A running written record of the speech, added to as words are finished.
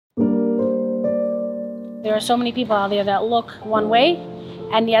There are so many people out there that look one way,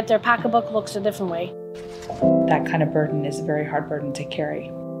 and yet their pocketbook looks a different way. That kind of burden is a very hard burden to carry.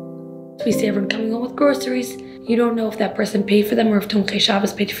 We see everyone coming home with groceries. You don't know if that person paid for them or if Tomche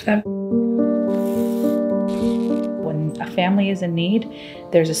Shabbos paid for them. When a family is in need,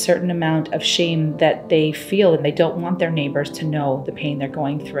 there's a certain amount of shame that they feel, and they don't want their neighbors to know the pain they're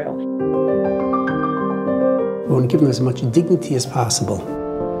going through. We want to give them as much dignity as possible.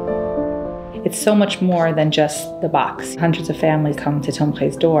 It's so much more than just the box. Hundreds of families come to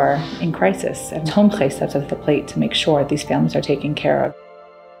Tomche's door in crisis, and Tomche steps up to the plate to make sure these families are taken care of.